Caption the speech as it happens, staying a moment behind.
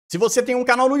Se você tem um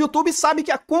canal no YouTube, sabe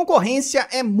que a concorrência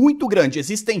é muito grande.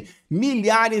 Existem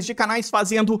milhares de canais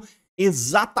fazendo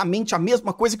exatamente a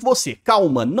mesma coisa que você.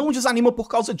 Calma, não desanima por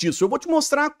causa disso. Eu vou te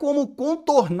mostrar como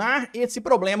contornar esse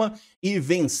problema e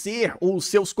vencer os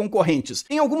seus concorrentes.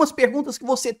 Tem algumas perguntas que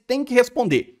você tem que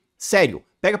responder. Sério,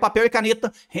 pega papel e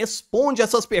caneta, responde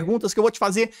essas perguntas que eu vou te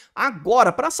fazer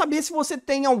agora para saber se você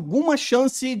tem alguma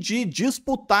chance de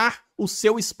disputar o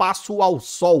seu espaço ao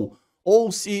sol,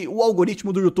 ou se o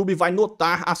algoritmo do YouTube vai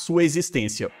notar a sua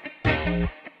existência.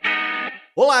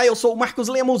 Olá, eu sou o Marcos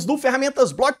Lemos do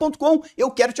ferramentasblog.com.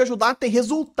 Eu quero te ajudar a ter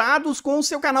resultados com o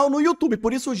seu canal no YouTube.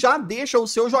 Por isso já deixa o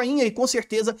seu joinha e com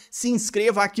certeza se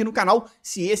inscreva aqui no canal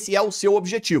se esse é o seu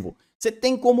objetivo. Você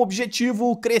tem como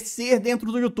objetivo crescer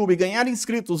dentro do YouTube, ganhar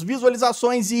inscritos,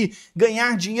 visualizações e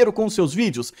ganhar dinheiro com os seus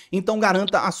vídeos? Então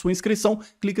garanta a sua inscrição,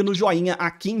 clica no joinha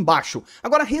aqui embaixo.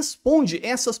 Agora responde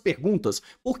essas perguntas,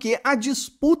 porque a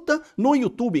disputa no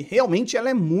YouTube realmente ela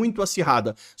é muito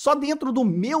acirrada. Só dentro do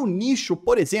meu nicho,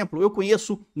 por exemplo, eu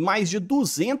conheço mais de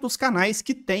 200 canais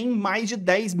que têm mais de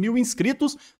 10 mil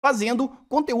inscritos, fazendo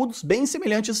conteúdos bem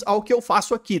semelhantes ao que eu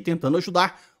faço aqui, tentando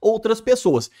ajudar outras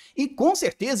pessoas. E com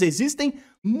certeza existem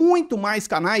muito mais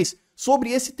canais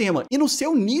sobre esse tema. E no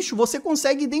seu nicho você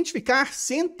consegue identificar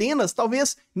centenas,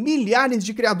 talvez milhares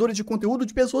de criadores de conteúdo,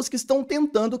 de pessoas que estão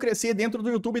tentando crescer dentro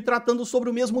do YouTube tratando sobre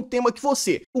o mesmo tema que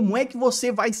você. Como é que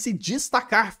você vai se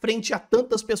destacar frente a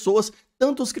tantas pessoas,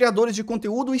 tantos criadores de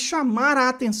conteúdo e chamar a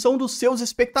atenção dos seus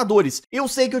espectadores? Eu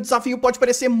sei que o desafio pode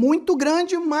parecer muito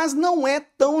grande, mas não é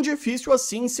tão difícil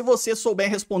assim se você souber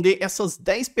responder essas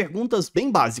 10 perguntas bem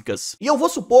básicas. E eu vou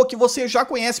supor que você já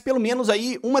conhece pelo menos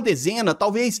aí uma dezena,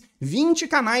 talvez 20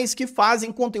 canais que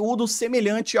fazem conteúdo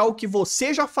semelhante ao que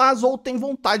você já faz ou tem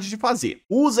vontade de fazer.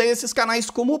 Usa esses canais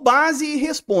como base e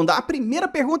responda a primeira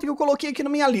pergunta que eu coloquei aqui na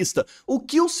minha lista: o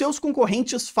que os seus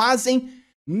concorrentes fazem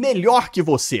melhor que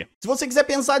você? Se você quiser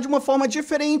pensar de uma forma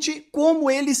diferente, como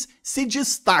eles se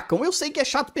destacam. Eu sei que é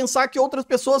chato pensar que outras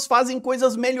pessoas fazem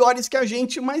coisas melhores que a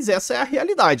gente, mas essa é a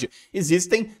realidade.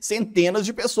 Existem centenas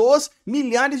de pessoas,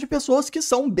 milhares de pessoas que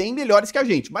são bem melhores que a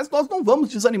gente, mas nós não vamos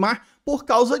desanimar por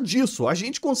causa disso. A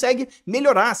gente consegue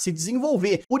melhorar, se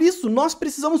desenvolver. Por isso, nós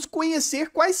precisamos conhecer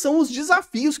quais são os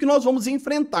desafios que nós vamos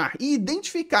enfrentar e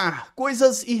identificar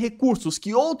coisas e recursos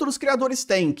que outros criadores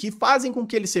têm, que fazem com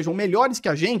que eles sejam melhores que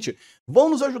a gente, vão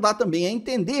nos ajudar também a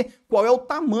entender qual é o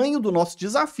tamanho do nosso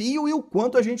desafio e o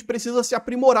quanto a gente precisa se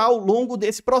aprimorar ao longo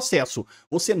desse processo.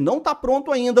 Você não está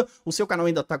pronto ainda, o seu canal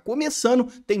ainda está começando,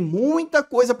 tem muita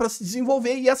coisa para se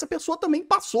desenvolver e essa pessoa também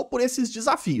passou por esses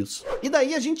desafios. E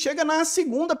daí a gente chega na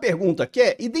segunda pergunta, que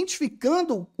é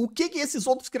identificando o que esses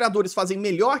outros criadores fazem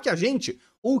melhor que a gente,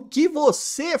 o que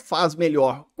você faz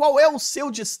melhor, qual é o seu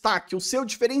destaque, o seu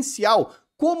diferencial,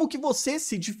 como que você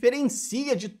se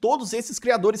diferencia de todos esses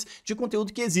criadores de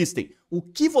conteúdo que existem, o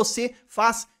que você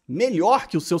faz melhor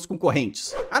que os seus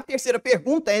concorrentes. A terceira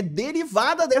pergunta é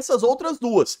derivada dessas outras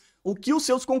duas. O que os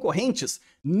seus concorrentes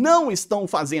não estão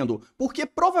fazendo, porque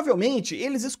provavelmente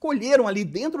eles escolheram ali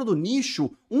dentro do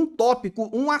nicho um tópico,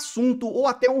 um assunto ou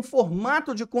até um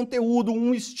formato de conteúdo,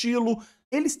 um estilo.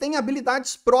 Eles têm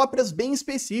habilidades próprias bem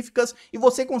específicas e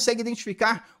você consegue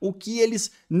identificar o que eles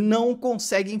não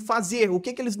conseguem fazer, o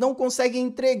que eles não conseguem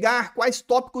entregar, quais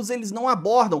tópicos eles não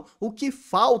abordam, o que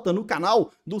falta no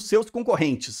canal dos seus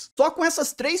concorrentes. Só com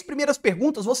essas 3 primeiras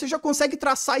perguntas você já consegue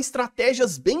traçar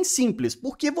estratégias bem simples,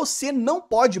 porque você não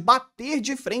pode bater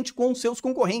de frente com os seus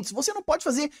concorrentes, você não pode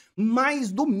fazer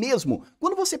mais do mesmo.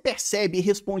 Quando você percebe e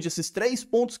responde esses 3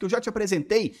 pontos que eu já te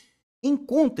apresentei,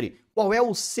 encontre qual é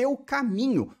o seu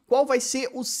caminho, qual vai ser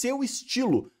o seu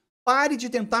estilo. Pare de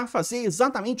tentar fazer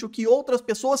exatamente o que outras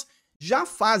pessoas já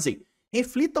fazem.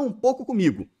 Reflita um pouco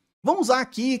comigo. Vamos usar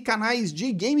aqui canais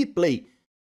de gameplay.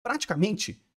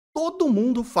 Praticamente todo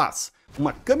mundo faz.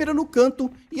 Uma câmera no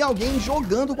canto e alguém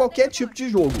jogando qualquer tipo de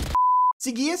jogo.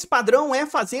 Seguir esse padrão é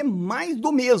fazer mais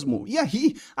do mesmo. E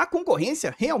aí, a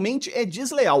concorrência realmente é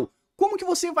desleal. Como que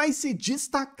você vai se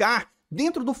destacar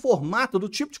dentro do formato, do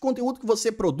tipo de conteúdo que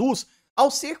você produz,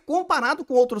 ao ser comparado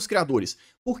com outros criadores?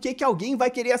 Por que alguém vai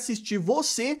querer assistir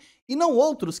você e não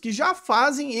outros que já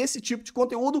fazem esse tipo de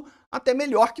conteúdo até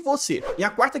melhor que você? E a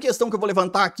quarta questão que eu vou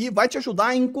levantar aqui vai te ajudar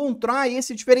a encontrar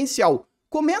esse diferencial.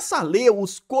 Começa a ler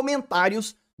os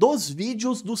comentários dos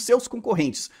vídeos dos seus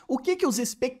concorrentes. O que os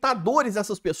espectadores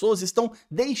dessas pessoas estão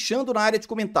deixando na área de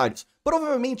comentários?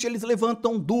 Provavelmente eles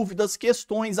levantam dúvidas,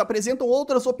 questões, apresentam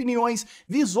outras opiniões,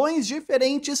 visões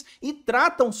diferentes e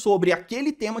tratam sobre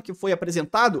aquele tema que foi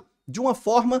apresentado de uma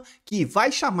forma que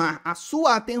vai chamar a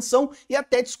sua atenção e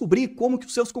até descobrir como que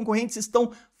os seus concorrentes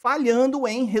estão falhando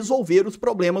em resolver os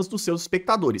problemas dos seus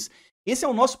espectadores. Esse é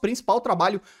o nosso principal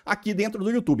trabalho aqui dentro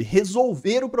do YouTube,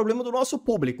 resolver o problema do nosso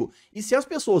público. E se as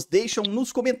pessoas deixam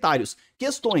nos comentários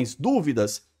questões,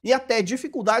 dúvidas e até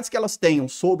dificuldades que elas tenham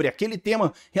sobre aquele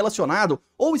tema relacionado,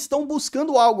 ou estão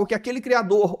buscando algo que aquele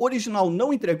criador original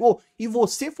não entregou, e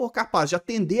você for capaz de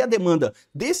atender a demanda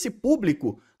desse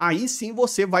público, aí sim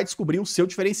você vai descobrir o seu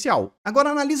diferencial. Agora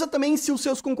analisa também se os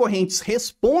seus concorrentes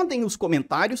respondem os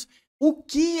comentários, o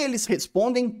que eles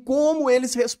respondem, como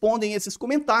eles respondem esses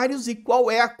comentários e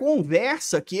qual é a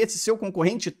conversa que esse seu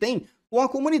concorrente tem com a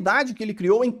comunidade que ele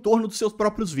criou em torno dos seus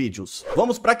próprios vídeos.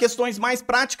 Vamos para questões mais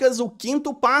práticas. O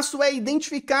quinto passo é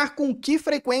identificar com que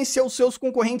frequência os seus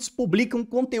concorrentes publicam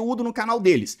conteúdo no canal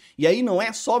deles. E aí não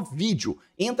é só vídeo,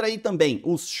 entra aí também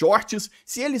os shorts,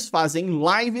 se eles fazem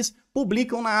lives,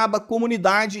 publicam na aba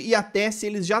comunidade e até se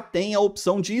eles já têm a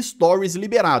opção de stories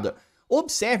liberada.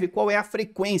 Observe qual é a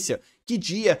frequência, que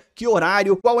dia, que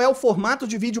horário, qual é o formato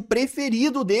de vídeo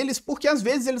preferido deles, porque às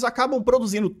vezes eles acabam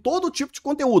produzindo todo tipo de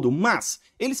conteúdo, mas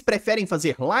eles preferem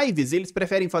fazer lives, eles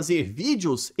preferem fazer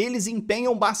vídeos, eles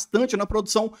empenham bastante na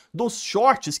produção dos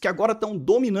shorts que agora estão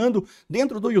dominando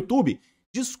dentro do YouTube.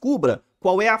 Descubra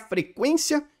qual é a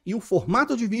frequência e o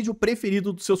formato de vídeo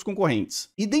preferido dos seus concorrentes.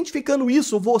 Identificando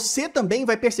isso, você também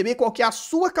vai perceber qual que é a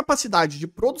sua capacidade de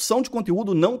produção de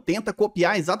conteúdo. Não tenta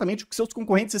copiar exatamente o que seus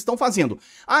concorrentes estão fazendo.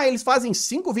 Ah, eles fazem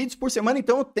 5 vídeos por semana,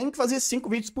 então eu tenho que fazer 5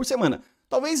 vídeos por semana.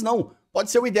 Talvez não. Pode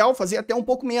ser o ideal fazer até um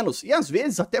pouco menos e às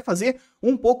vezes até fazer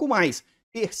um pouco mais.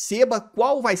 Perceba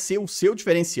qual vai ser o seu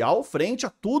diferencial frente a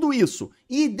tudo isso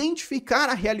e identificar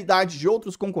a realidade de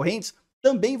outros concorrentes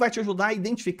também vai te ajudar a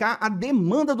identificar a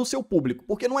demanda do seu público,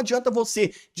 porque não adianta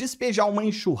você despejar uma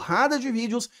enxurrada de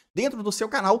vídeos dentro do seu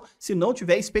canal se não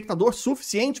tiver espectador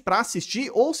suficiente para assistir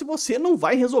ou se você não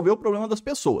vai resolver o problema das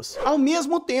pessoas. Ao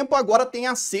mesmo tempo, agora tem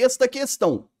a sexta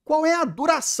questão. Qual é a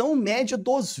duração média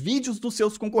dos vídeos dos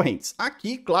seus concorrentes?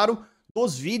 Aqui, claro,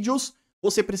 dos vídeos,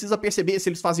 você precisa perceber se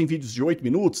eles fazem vídeos de 8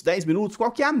 minutos, 10 minutos,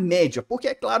 qual que é a média, porque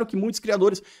é claro que muitos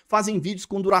criadores fazem vídeos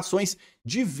com durações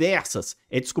diversas,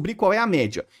 é descobrir qual é a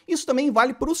média. Isso também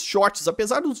vale para os shorts,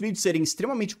 apesar dos vídeos serem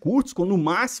extremamente curtos, com no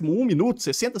máximo 1 minuto,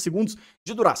 60 segundos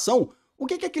de duração, o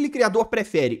que aquele criador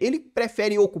prefere? Ele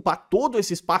prefere ocupar todo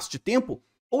esse espaço de tempo?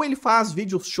 Ou ele faz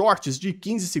vídeos shorts de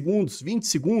 15 segundos, 20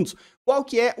 segundos? Qual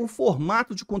que é o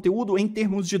formato de conteúdo em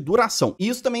termos de duração? E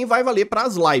isso também vai valer para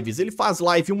as lives. Ele faz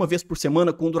live uma vez por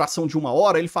semana com duração de 1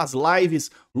 hora, ele faz lives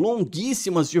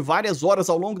longuíssimas de várias horas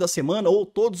ao longo da semana ou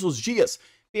todos os dias.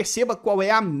 Perceba qual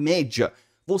é a média.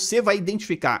 Você vai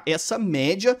identificar essa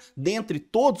média dentre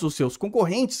todos os seus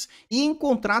concorrentes e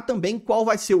encontrar também qual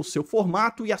vai ser o seu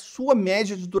formato e a sua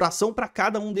média de duração para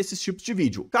cada um desses tipos de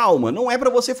vídeo. Calma, não é para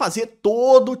você fazer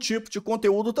todo tipo de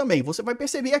conteúdo também. Você vai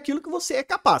perceber aquilo que você é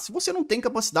capaz. Se você não tem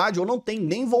capacidade ou não tem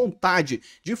nem vontade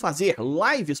de fazer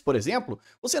lives, por exemplo,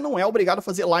 você não é obrigado a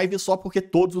fazer lives só porque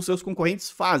todos os seus concorrentes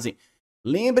fazem.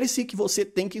 Lembre-se que você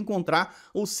tem que encontrar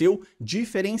o seu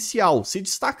diferencial, se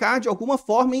destacar de alguma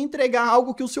forma e entregar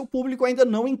algo que o seu público ainda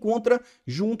não encontra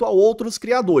junto a outros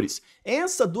criadores.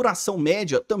 Essa duração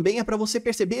média também é para você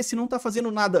perceber se não está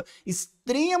fazendo nada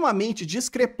extremamente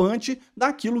discrepante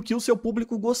daquilo que o seu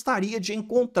público gostaria de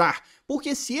encontrar.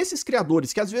 Porque se esses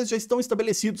criadores, que às vezes já estão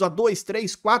estabelecidos há 2,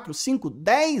 3, 4, 5,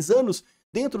 10 anos,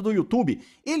 dentro do YouTube,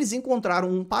 eles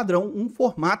encontraram um padrão, um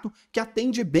formato que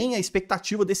atende bem à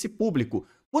expectativa desse público.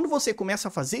 Quando você começa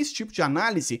a fazer esse tipo de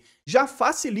análise, já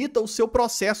facilita o seu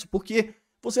processo, porque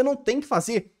você não tem que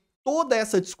fazer toda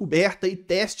essa descoberta e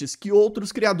testes que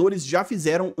outros criadores já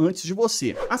fizeram antes de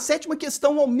você. A sétima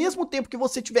questão, ao mesmo tempo que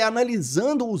você estiver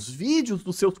analisando os vídeos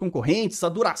dos seus concorrentes, a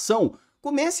duração,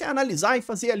 comece a analisar e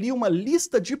fazer ali uma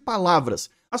lista de palavras.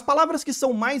 As palavras que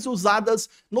são mais usadas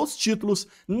nos títulos,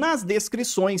 nas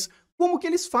descrições, como que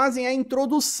eles fazem a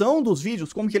introdução dos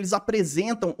vídeos, como que eles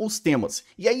apresentam os temas.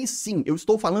 E aí sim, eu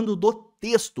estou falando do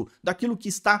texto, daquilo que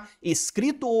está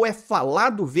escrito ou é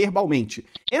falado verbalmente.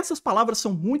 Essas palavras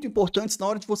são muito importantes na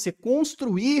hora de você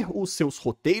construir os seus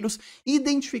roteiros,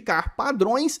 identificar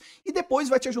padrões e depois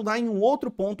vai te ajudar em um outro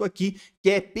ponto aqui,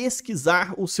 que é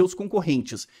pesquisar os seus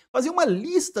concorrentes. Fazer uma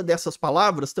lista dessas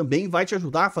palavras também vai te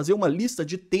ajudar a fazer uma lista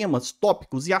de temas,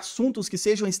 tópicos e assuntos que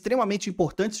sejam extremamente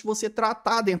importantes de você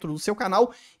tratar dentro do seu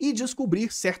canal e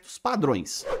descobrir certos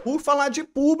padrões. Por falar de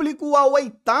público, a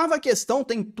oitava questão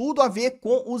tem tudo a ver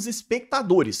com os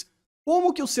espectadores.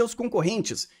 Como que os seus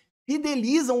concorrentes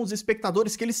fidelizam os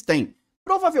espectadores que eles têm?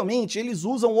 Provavelmente eles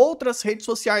usam outras redes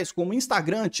sociais como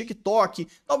Instagram, TikTok,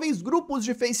 talvez grupos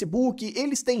de Facebook,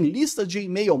 eles têm listas de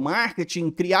e-mail marketing,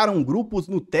 criaram grupos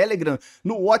no Telegram,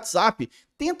 no WhatsApp.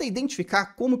 Tenta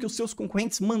identificar como que os seus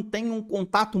concorrentes mantêm um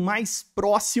contato mais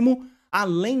próximo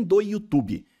além do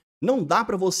YouTube. Não dá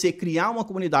para você criar uma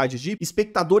comunidade de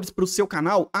espectadores para o seu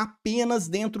canal apenas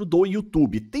dentro do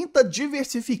YouTube. Tenta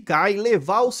diversificar e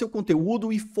levar o seu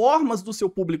conteúdo e formas do seu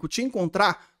público te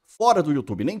encontrar fora do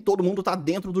YouTube. Nem todo mundo está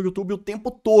dentro do YouTube o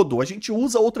tempo todo. A gente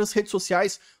usa outras redes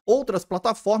sociais, outras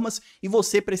plataformas e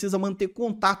você precisa manter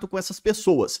contato com essas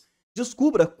pessoas.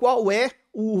 Descubra qual é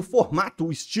o formato,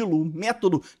 o estilo, o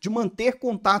método de manter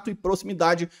contato e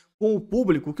proximidade com o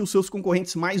público que os seus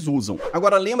concorrentes mais usam.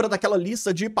 Agora, lembra daquela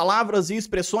lista de palavras e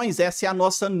expressões? Essa é a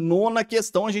nossa 9ª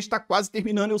questão, a gente está quase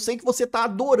terminando. Eu sei que você está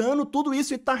adorando tudo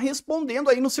isso e está respondendo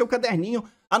aí no seu caderninho,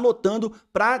 anotando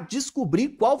para descobrir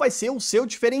qual vai ser o seu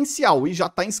diferencial. E já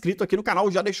está inscrito aqui no canal,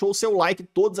 já deixou o seu like.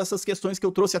 Todas essas questões que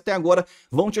eu trouxe até agora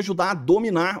vão te ajudar a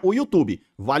dominar o YouTube.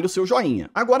 Vale o seu joinha.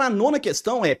 Agora, a 9ª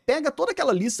questão é, pega toda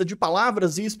aquela lista de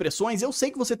palavras e expressões. Eu sei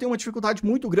que você tem uma dificuldade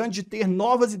muito grande de ter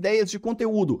novas ideias de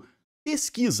conteúdo.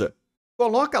 Pesquisa.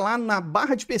 Coloca lá na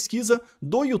barra de pesquisa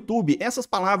do YouTube essas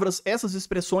palavras, essas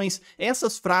expressões,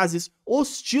 essas frases,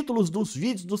 os títulos dos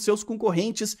vídeos dos seus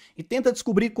concorrentes e tenta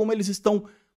descobrir como eles estão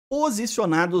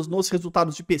posicionados nos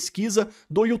resultados de pesquisa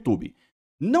do YouTube.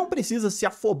 Não precisa se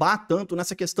afobar tanto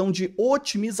nessa questão de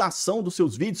otimização dos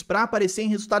seus vídeos para aparecer em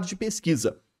resultados de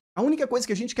pesquisa. A única coisa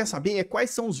que a gente quer saber é quais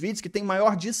são os vídeos que têm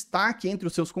maior destaque entre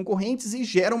os seus concorrentes e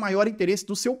geram maior interesse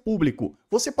do seu público.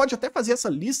 Você pode até fazer essa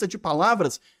lista de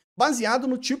palavras baseado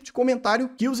no tipo de comentário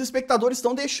que os espectadores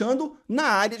estão deixando na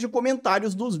área de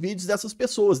comentários dos vídeos dessas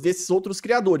pessoas, desses outros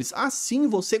criadores. Assim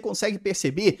você consegue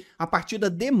perceber, a partir da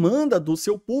demanda do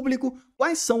seu público,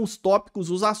 quais são os tópicos,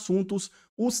 os assuntos,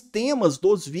 os temas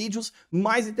dos vídeos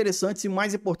mais interessantes e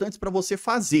mais importantes para você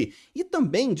fazer. E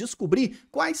também descobrir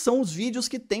quais são os vídeos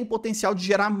que têm potencial de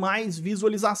gerar mais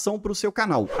visualização para o seu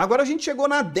canal. Agora a gente chegou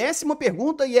na 10ª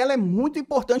pergunta e ela é muito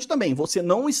importante também. Você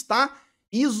não está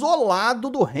isolado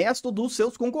do resto dos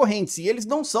seus concorrentes, e eles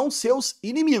não são seus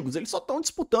inimigos, eles só estão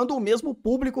disputando o mesmo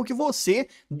público que você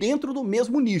dentro do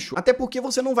mesmo nicho, até porque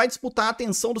você não vai disputar a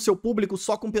atenção do seu público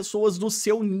só com pessoas do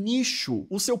seu nicho,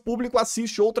 o seu público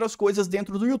assiste outras coisas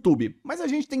dentro do YouTube, mas a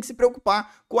gente tem que se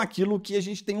preocupar com aquilo que a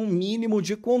gente tem um mínimo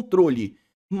de controle.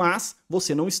 Mas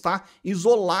você não está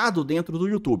isolado dentro do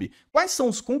YouTube. Quais são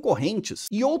os concorrentes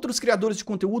e outros criadores de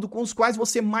conteúdo com os quais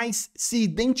você mais se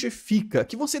identifica,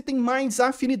 que você tem mais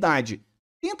afinidade?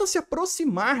 Tenta se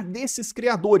aproximar desses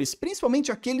criadores,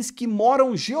 principalmente aqueles que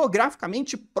moram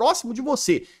geograficamente próximo de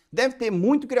você. Deve ter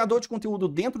muito criador de conteúdo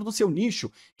dentro do seu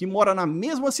nicho, que mora na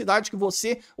mesma cidade que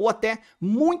você ou até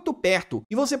muito perto.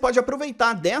 E você pode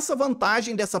aproveitar dessa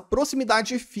vantagem, dessa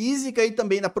proximidade física e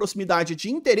também da proximidade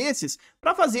de interesses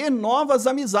para fazer novas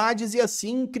amizades e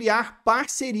assim criar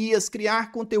parcerias,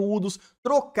 criar conteúdos,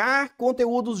 trocar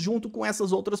conteúdos junto com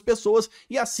essas outras pessoas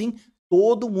e assim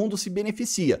todo mundo se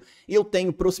beneficia. Eu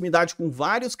tenho proximidade com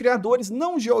vários criadores,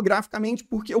 não geograficamente,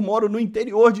 porque eu moro no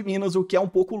interior de Minas, o que é um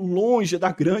pouco longe da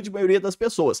grande maioria das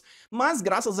pessoas. Mas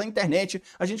graças à internet,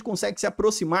 a gente consegue se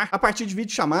aproximar a partir de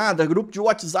videochamada, grupo de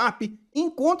WhatsApp.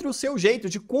 Encontre o seu jeito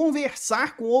de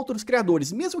conversar com outros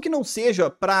criadores, mesmo que não seja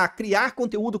para criar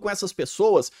conteúdo com essas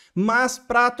pessoas, mas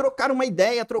para trocar uma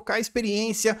ideia, trocar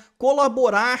experiência,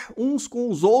 colaborar uns com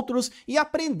os outros e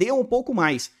aprender um pouco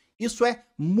mais. Isso é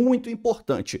muito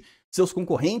importante. Seus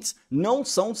concorrentes não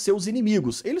são seus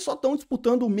inimigos. Eles só estão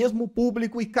disputando o mesmo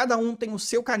público e cada um tem o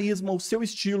seu carisma, o seu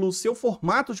estilo, o seu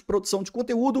formato de produção de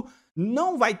conteúdo.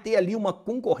 Não vai ter ali uma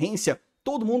concorrência,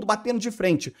 todo mundo batendo de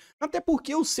frente. Até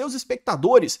porque os seus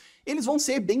espectadores, eles vão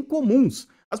ser bem comuns.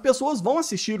 As pessoas vão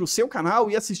assistir o seu canal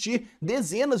e assistir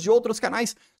dezenas de outros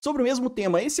canais sobre o mesmo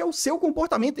tema. Esse é o seu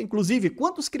comportamento, inclusive.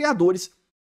 Quantos criadores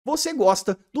você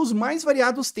gosta dos mais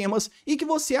variados temas e que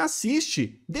você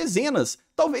assiste dezenas,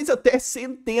 talvez até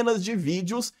centenas de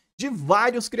vídeos de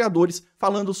vários criadores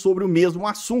falando sobre o mesmo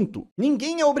assunto.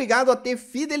 Ninguém é obrigado a ter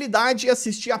fidelidade e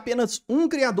assistir apenas um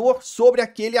criador sobre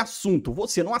aquele assunto.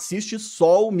 Você não assiste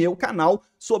só o meu canal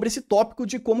sobre esse tópico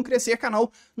de como crescer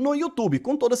canal no YouTube.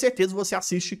 Com toda certeza você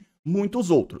assiste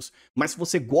muitos outros. Mas se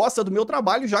você gosta do meu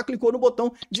trabalho, já clicou no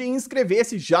botão de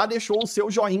inscrever-se, já deixou o seu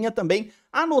joinha também,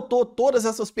 anotou todas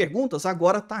essas perguntas,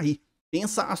 agora tá aí.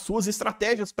 Pensa as suas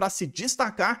estratégias para se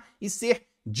destacar e ser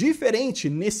diferente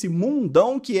nesse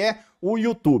mundão que é o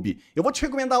YouTube. Eu vou te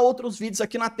recomendar outros vídeos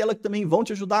aqui na tela que também vão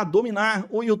te ajudar a dominar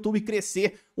o YouTube e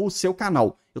crescer o seu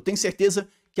canal. Eu tenho certeza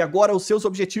que agora os seus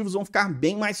objetivos vão ficar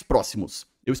bem mais próximos.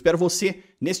 Eu espero você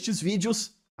nestes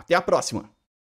vídeos. Até a próxima!